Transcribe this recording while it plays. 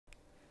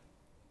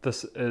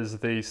This is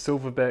the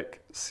Silverback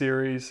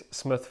Series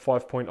Smith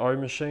 5.0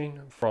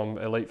 machine from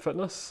Elite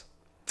Fitness.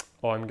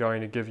 I'm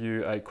going to give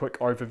you a quick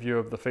overview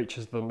of the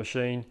features of the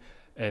machine,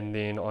 and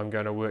then I'm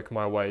going to work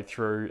my way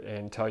through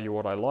and tell you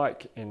what I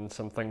like and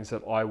some things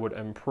that I would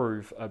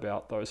improve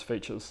about those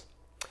features.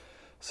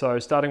 So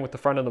starting with the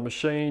front of the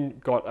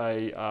machine, got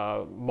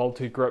a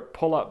multi-grip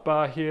pull-up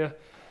bar here.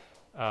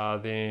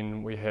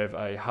 Then we have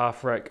a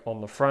half rack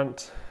on the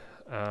front.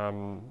 At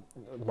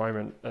the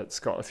moment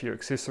it's got a few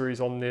accessories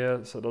on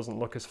there, so it doesn't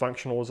look as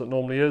functional as it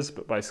normally is,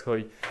 but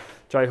basically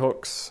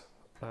J-hooks,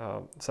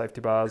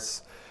 safety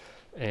bars,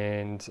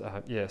 and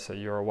yeah, so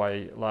you're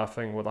away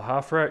laughing with a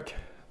half rack.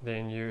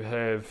 Then you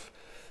have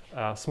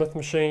a Smith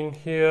machine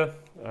here.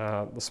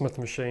 The Smith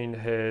machine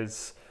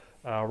has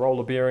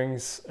roller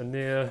bearings in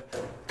there,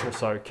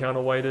 also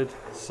counterweighted,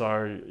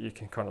 so you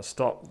can kind of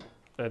stop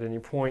at any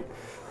point.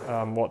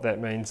 What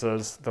that means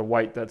is the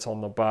weight that's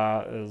on the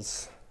bar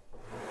is,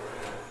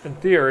 in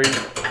theory,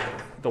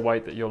 the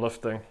weight that you're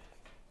lifting.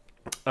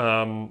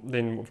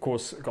 Then of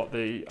course got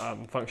the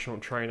functional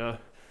trainer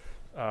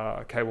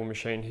cable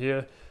machine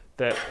here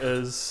that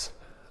is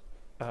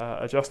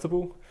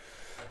adjustable,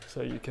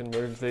 so you can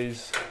move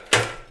these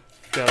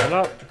down and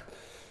up,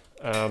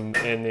 and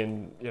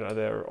then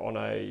they're on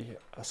a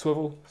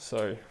swivel,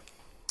 so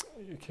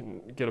you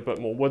can get a bit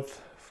more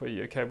width for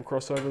your cable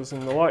crossovers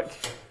and the like.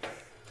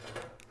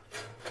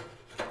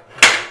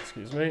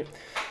 Excuse me.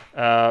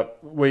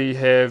 We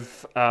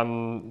have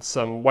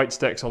some weight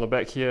stacks on the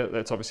back here.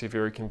 That's obviously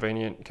very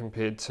convenient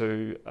compared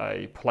to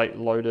a plate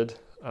loaded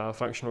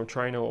functional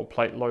trainer or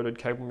plate loaded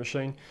cable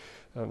machine.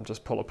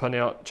 Just pull a pin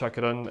out, chuck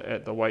it in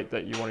at the weight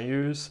that you want to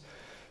use.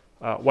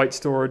 Weight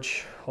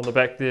storage on the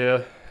back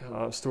there,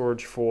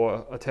 storage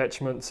for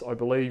attachments. I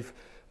believe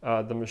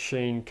the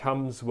machine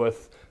comes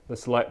with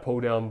this lat pull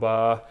down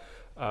bar,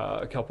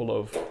 a couple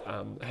of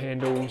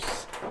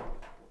handles.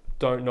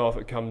 Don't know if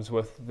it comes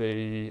with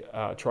the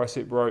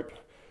tricep rope,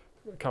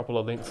 a couple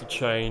of lengths of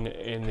chain,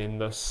 and then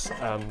this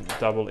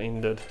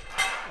double-ended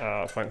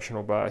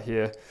functional bar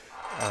here.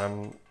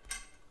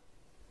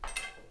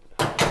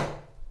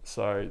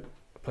 So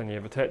plenty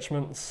of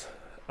attachments.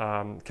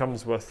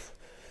 Comes with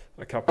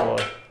a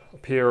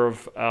pair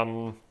of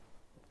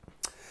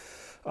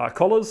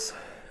collars,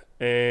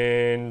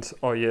 and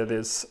oh yeah,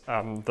 there's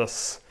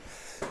this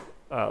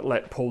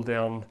lat pull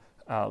down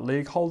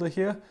leg holder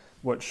here,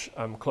 which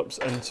clips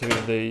into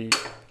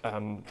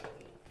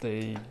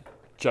the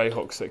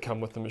J-hooks that come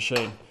with the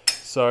machine.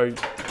 So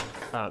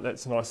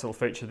that's a nice little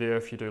feature there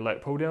if you do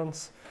lat pull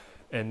downs.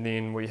 And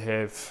then we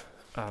have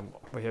the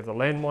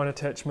landmine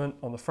attachment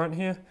on the front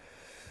here,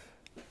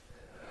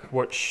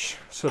 which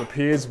sort of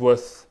pairs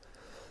with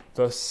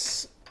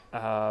this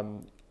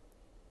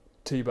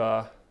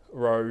T-bar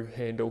row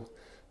handle,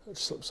 which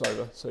slips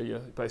over. So you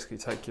basically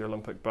take your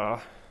Olympic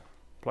bar,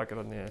 plug it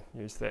in there,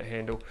 use that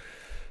handle.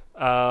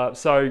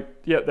 So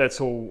yeah,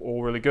 that's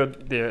all really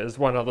good. There is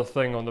one other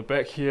thing on the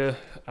back here,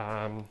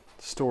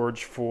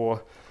 storage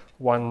for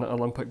one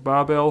Olympic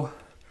barbell.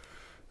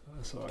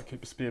 So I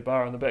keep a spare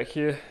bar on the back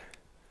here.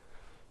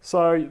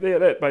 So yeah,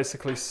 that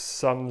basically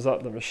sums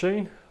up the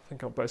machine. I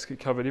think I've basically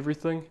covered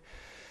everything.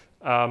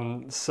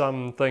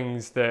 Some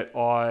things that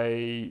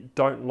I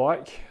don't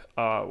like,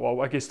 well,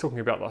 I guess talking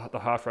about the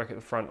half rack at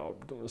the front, I'll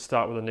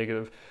start with a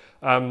negative.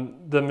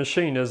 The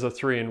machine is a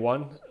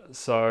 3-in-1,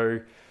 so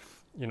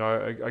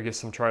I guess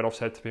some trade-offs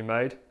had to be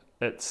made.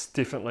 It's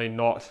definitely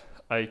not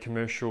a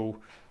commercial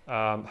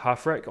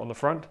half rack on the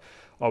front.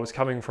 I was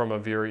coming from a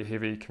very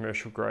heavy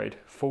commercial grade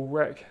full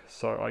rack,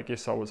 so I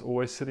guess I was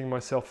always setting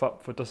myself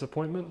up for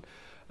disappointment.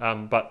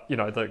 But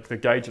the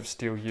gauge of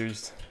steel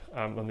used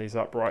on these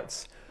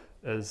uprights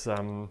is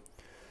not,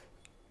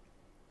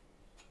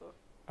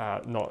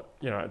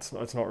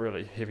 it's not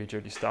really heavy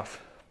duty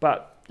stuff,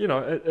 but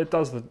it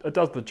does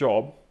the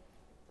job.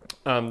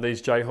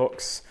 These J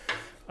hooks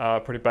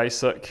are pretty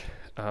basic.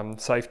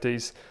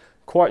 Safeties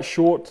quite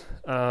short,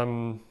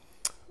 but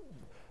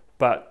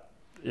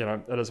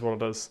it is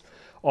what it is.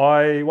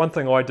 One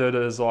thing I did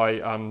is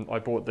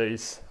I bought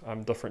these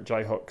different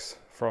J hooks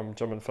from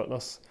Gym and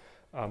Fitness,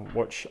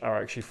 which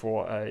are actually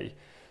for a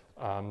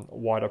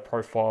wider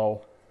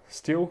profile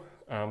steel.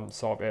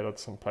 So I've added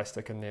some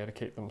plastic in there to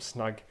keep them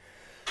snug.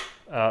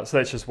 So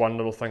that's just one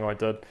little thing I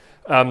did.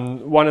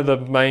 One of the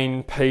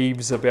main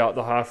peeves about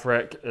the half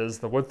rack is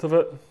the width of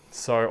it.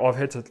 So I've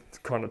had to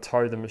kind of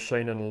toe the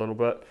machine in a little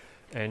bit,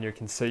 and you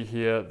can see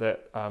here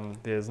that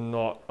there's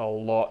not a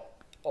lot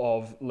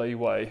of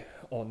leeway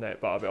on that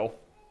barbell.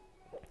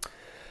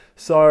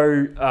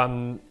 So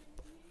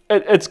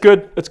it's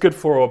good. It's good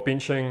for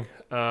benching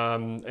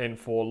and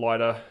for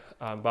lighter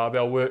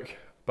barbell work,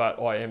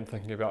 but I am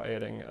thinking about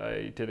adding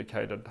a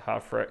dedicated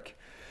half rack.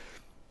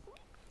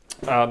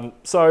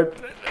 So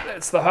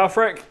that's the half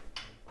rack.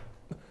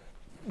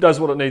 Does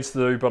what it needs to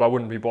do, but I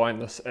wouldn't be buying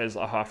this as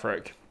a half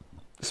rack.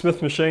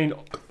 Smith machine,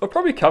 I've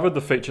probably covered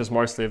the features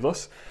mostly of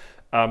this.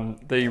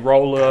 The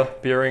roller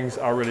bearings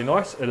are really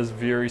nice. It is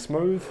very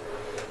smooth.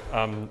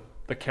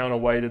 the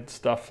counterweighted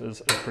stuff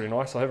is pretty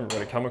nice. I haven't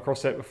really come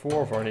across that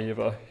before. I've only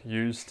ever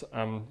used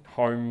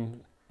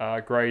home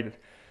grade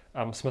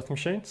Smith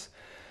machines.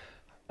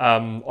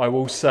 I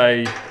will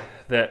say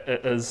that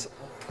it's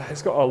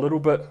got a little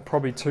bit,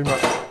 probably too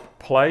much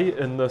play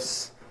in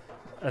this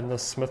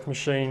Smith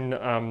machine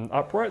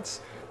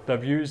uprights.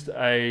 They've used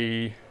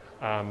like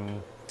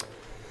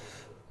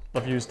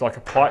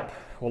a pipe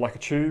or like a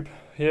tube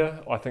here.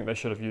 I think they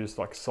should have used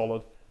like a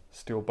solid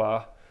steel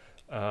bar,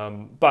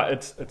 but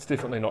it's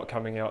definitely not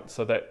coming out.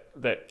 So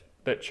that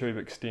tube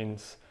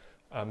extends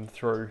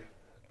through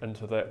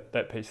into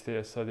that piece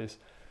there. So there's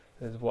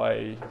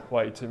way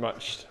too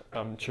much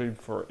tube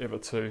for it ever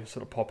to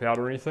sort of pop out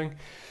or anything.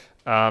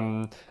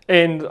 And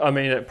I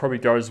mean, it probably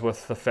goes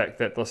with the fact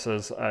that this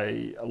is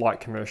a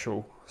light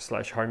commercial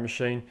 / home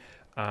machine.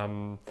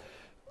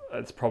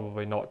 It's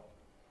probably not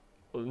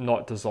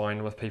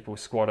designed with people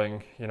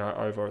squatting, you know,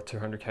 over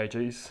 200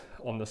 kgs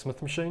on the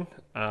Smith machine.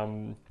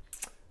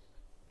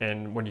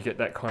 And when you get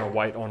that kind of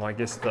weight on, I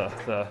guess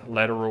the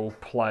lateral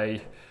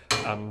play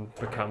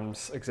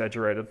becomes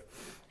exaggerated.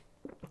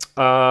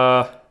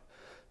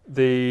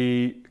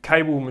 The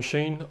cable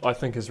machine I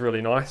think is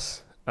really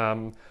nice.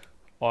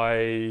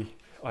 I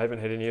haven't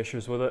had any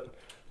issues with it.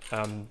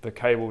 The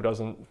cable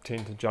doesn't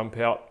tend to jump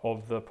out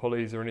of the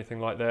pulleys or anything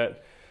like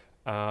that.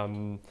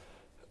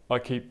 I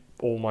keep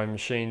all my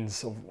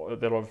machines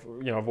that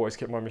I've always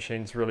kept my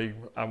machines really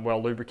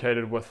well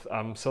lubricated with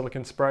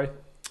silicone spray.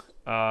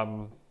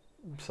 But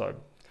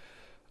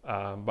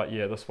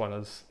yeah, this one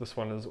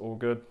is all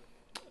good.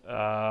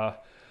 I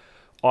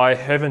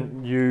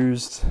haven't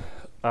used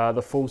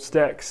the full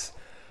stacks.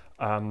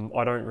 I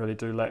don't really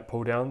do lat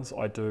pull downs.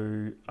 I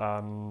do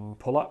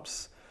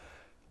pull-ups.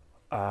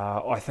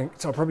 I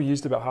think so. I probably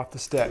used about half the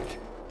stack.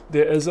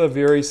 There is a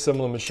very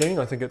similar machine.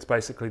 I think it's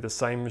basically the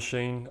same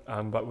machine,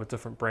 but with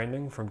different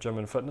branding from Gym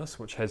and Fitness,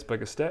 which has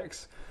bigger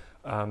stacks.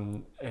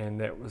 And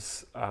that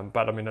was,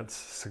 but I mean, it's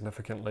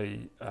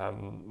significantly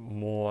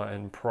more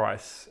in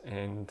price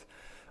and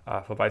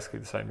for basically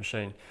the same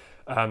machine.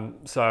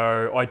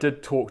 So I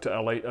did talk to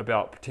Elite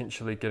about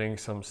potentially getting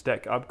some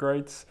stack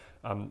upgrades.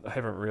 I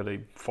haven't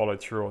really followed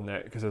through on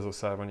that because, as I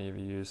say, I've only ever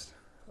used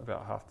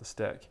about half the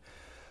stack.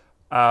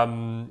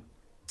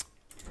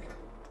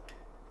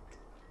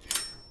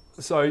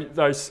 So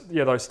those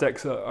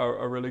stacks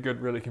are really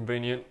good, really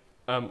convenient.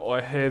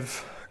 I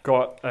have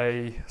got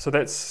so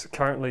that's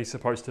currently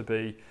supposed to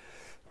be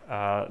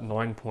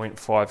 9.5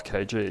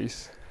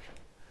 kgs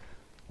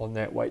on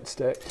that weight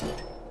stack,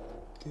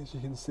 as you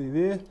can see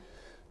there.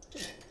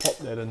 Pop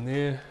that in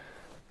there,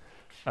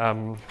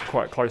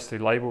 quite closely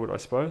labelled, I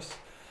suppose.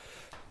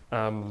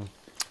 What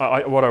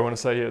I want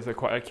to say here is they're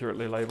quite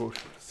accurately labelled.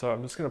 So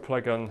I'm just going to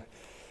plug in,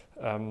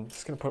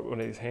 just going to put one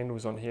of these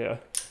handles on here,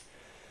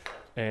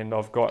 and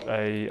I've got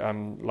a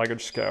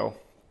luggage scale.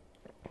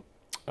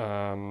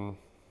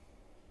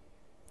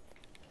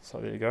 So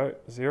there you go,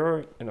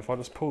 0, and if I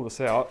just pull this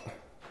out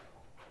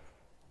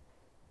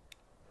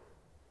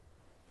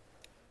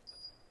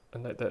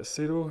and let that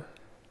settle,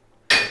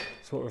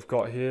 so what we've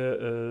got here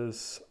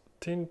is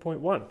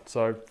 10.1,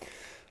 so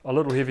a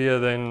little heavier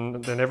than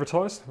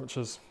advertised, which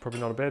is probably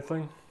not a bad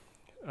thing.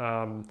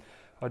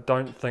 I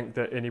don't think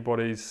that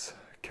anybody's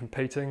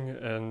competing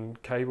in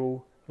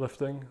cable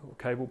lifting or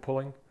cable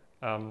pulling,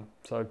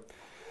 so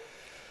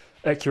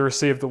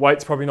accuracy of the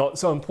weight's probably not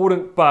so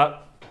important,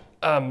 but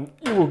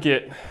you will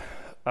get,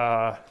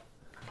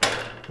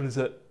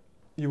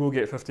 you will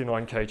get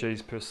 59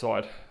 kgs per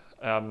side.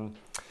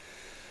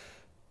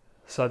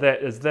 So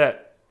that is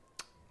that.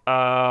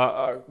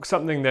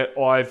 Something that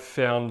I've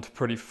found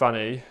pretty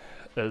funny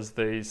is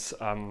these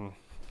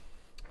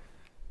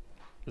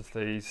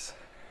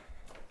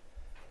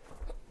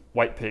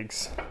weight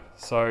pegs.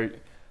 So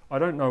I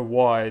don't know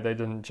why they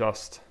didn't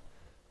just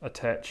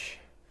attach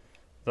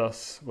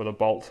this with a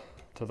bolt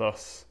to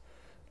this,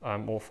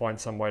 or find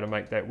some way to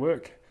make that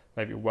work.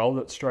 Maybe weld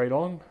it straight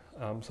on,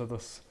 so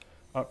this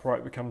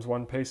upright becomes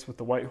one piece with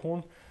the weight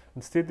horn.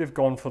 Instead they've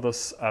gone for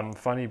this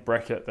funny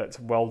bracket that's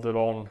welded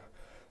on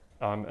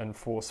in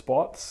 4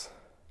 spots,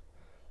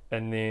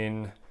 and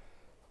then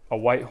a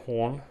weight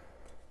horn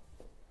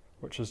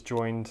which is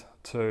joined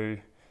to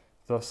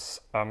this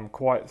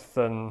quite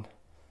thin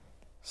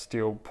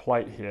steel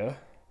plate here,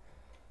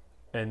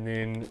 and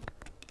then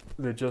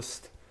they're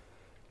just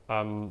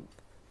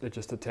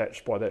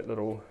attached by that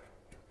little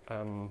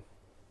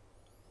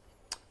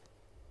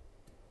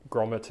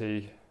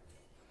grommet-y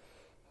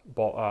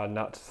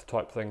nut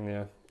type thing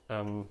there.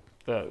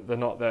 They're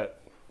not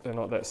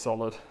that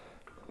solid,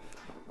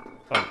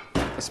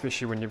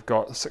 especially when you've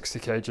got 60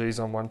 kgs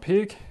on one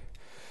peg.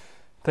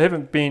 They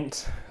haven't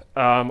bent.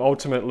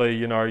 Ultimately,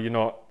 you know, you're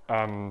not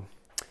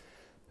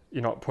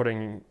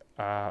putting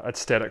it's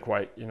static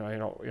weight. You know,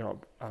 you're not.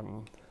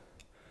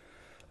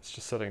 It's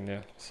just sitting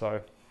there.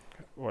 So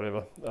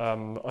whatever.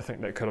 I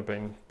think that could have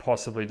been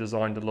possibly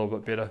designed a little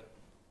bit better.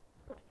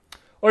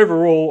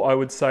 Overall, I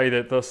would say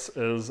that this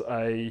is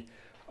a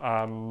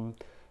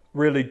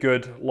really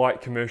good light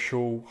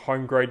commercial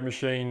home grade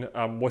machine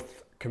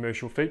with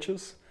commercial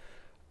features.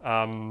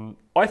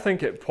 I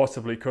think it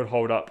possibly could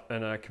hold up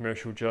in a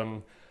commercial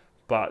gym,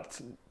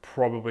 but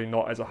probably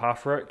not as a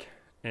half rack,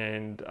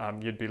 and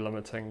you'd be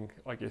limiting,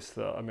 I guess,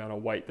 the amount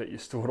of weight that you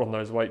stored on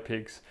those weight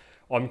pegs.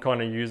 I'm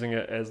kind of using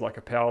it as like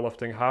a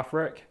powerlifting half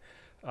rack,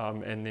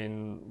 and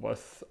then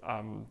with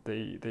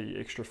the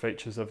extra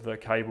features of the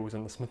cables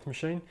and the Smith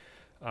machine.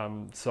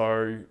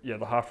 So yeah,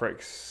 the half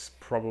rack's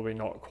probably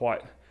not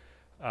quite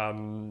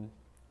doing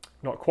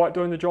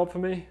the job for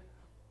me,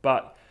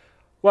 but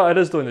well, it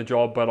is doing the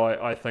job, but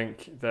I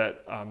think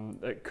that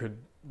it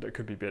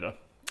could be better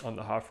on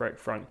the half rack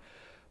front.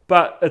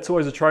 But it's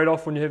always a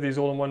trade-off when you have these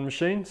all-in-one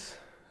machines.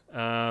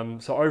 So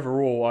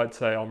overall, I'd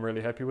say I'm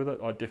really happy with it.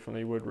 I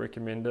definitely would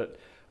recommend it.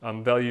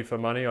 Value for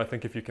money, I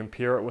think if you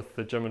compare it with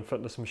the gym and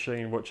fitness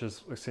machine, which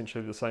is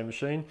essentially the same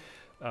machine,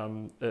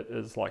 it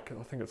is like,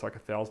 I think it's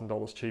like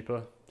 $1,000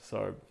 cheaper.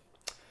 So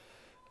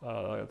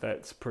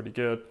that's pretty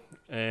good.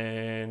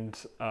 And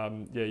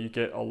yeah, you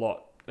get a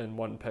lot in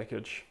one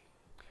package.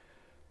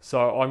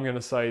 So I'm going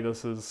to say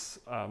this is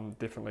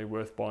definitely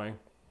worth buying,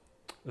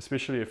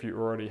 especially if you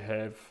already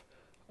have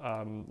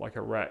like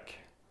a rack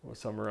or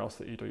somewhere else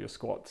that you do your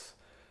squats,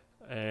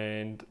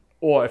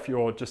 or if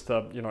you're just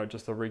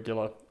a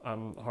regular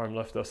home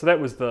lifter. So that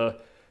was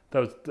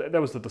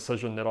the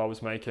decision that I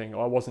was making.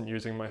 I wasn't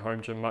using my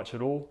home gym much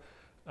at all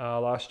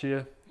last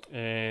year,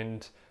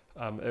 and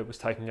it was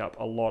taking up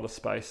a lot of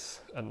space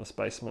in this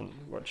basement,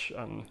 which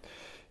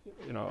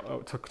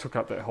it took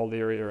up that whole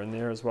area in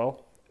there as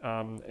well.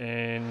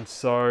 And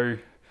so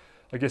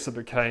I guess it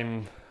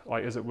became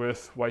like, is it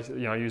worth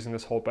using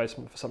this whole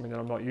basement for something that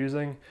I'm not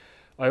using?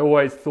 I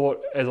always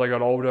thought as I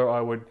got older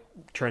I would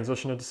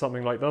transition into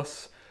something like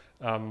this,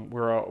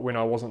 when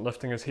I wasn't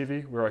lifting as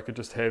heavy, where I could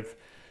just have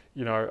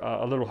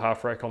a little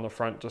half rack on the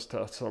front just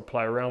to sort of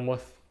play around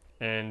with.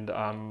 And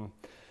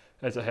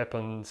as it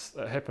happened.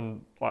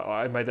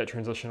 I made that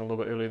transition a little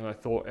bit earlier than I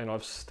thought, and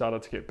I've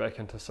started to get back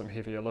into some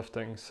heavier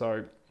lifting.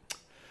 So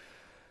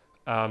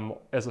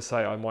as I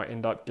say, I might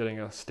end up getting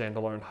a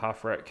standalone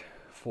half rack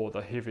for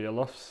the heavier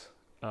lifts,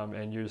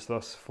 and use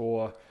this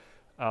for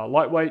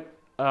lightweight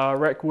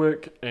rack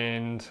work,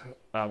 and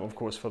of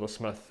course for the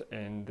Smith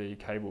and the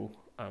cable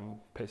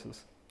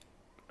pieces.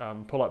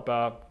 Pull-up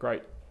bar,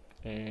 great,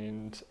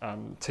 and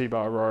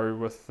T-bar row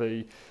with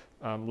the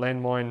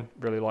landmine,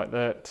 really like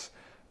that.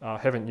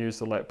 Haven't used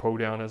the lat pull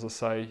down, as I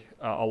say,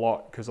 a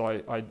lot, because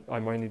I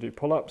mainly do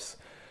pull-ups,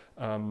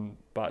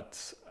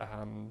 but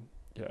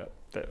yeah,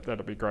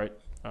 that'll be great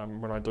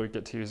when I do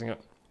get to using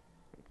it.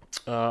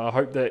 I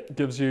hope that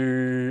gives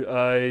you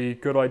a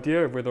good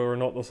idea of whether or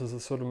not this is the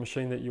sort of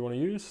machine that you want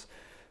to use.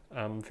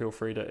 Feel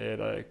free to add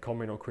a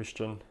comment or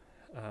question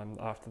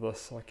after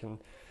this. I can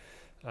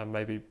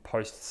maybe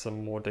post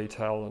some more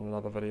detail in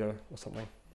another video or something.